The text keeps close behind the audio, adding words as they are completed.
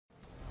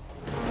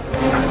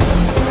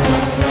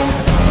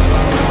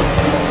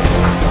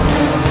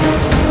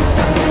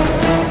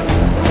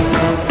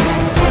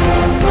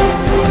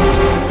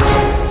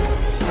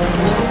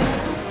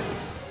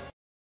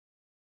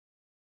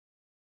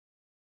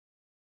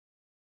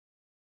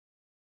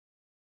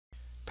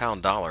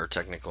Pound dollar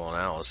technical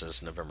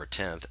analysis, November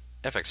 10th,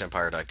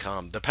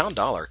 FXEmpire.com. The pound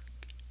dollar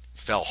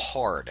fell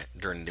hard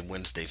during the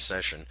Wednesday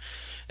session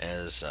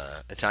as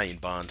Italian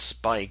bonds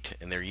spiked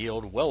and their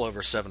yield well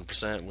over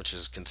 7%, which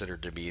is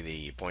considered to be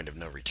the point of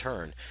no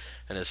return.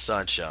 And as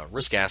such,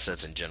 risk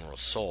assets in general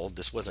sold.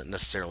 This wasn't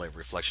necessarily a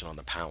reflection on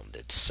the pound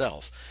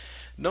itself.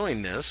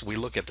 Knowing this, we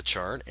look at the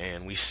chart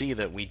and we see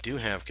that we do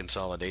have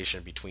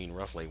consolidation between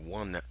roughly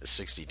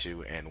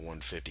 162 and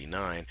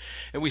 159,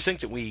 and we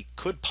think that we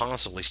could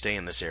possibly stay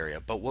in this area.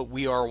 But what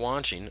we are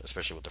watching,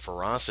 especially with the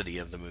ferocity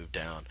of the move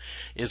down,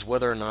 is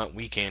whether or not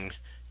we can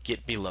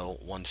get below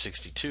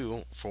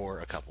 162 for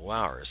a couple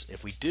hours.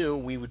 If we do,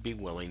 we would be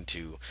willing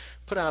to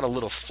put out a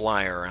little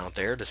flyer out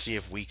there to see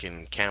if we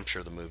can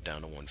capture the move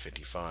down to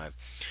 155.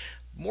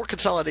 More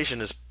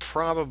consolidation is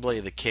probably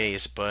the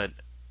case, but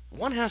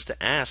one has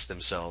to ask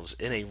themselves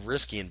in a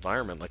risky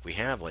environment like we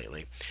have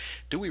lately,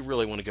 do we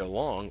really want to go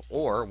long,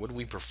 or would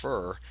we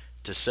prefer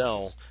to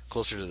sell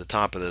closer to the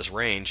top of this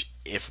range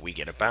if we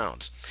get a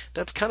bounce?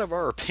 That's kind of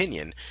our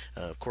opinion.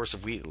 Of course,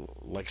 if we,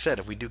 like I said,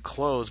 if we do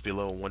close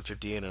below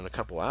 158 in a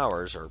couple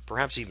hours, or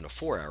perhaps even a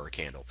 4-hour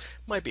candle,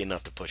 might be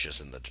enough to push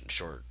us in the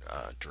short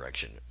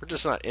direction. We're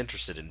just not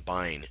interested in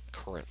buying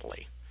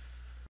currently.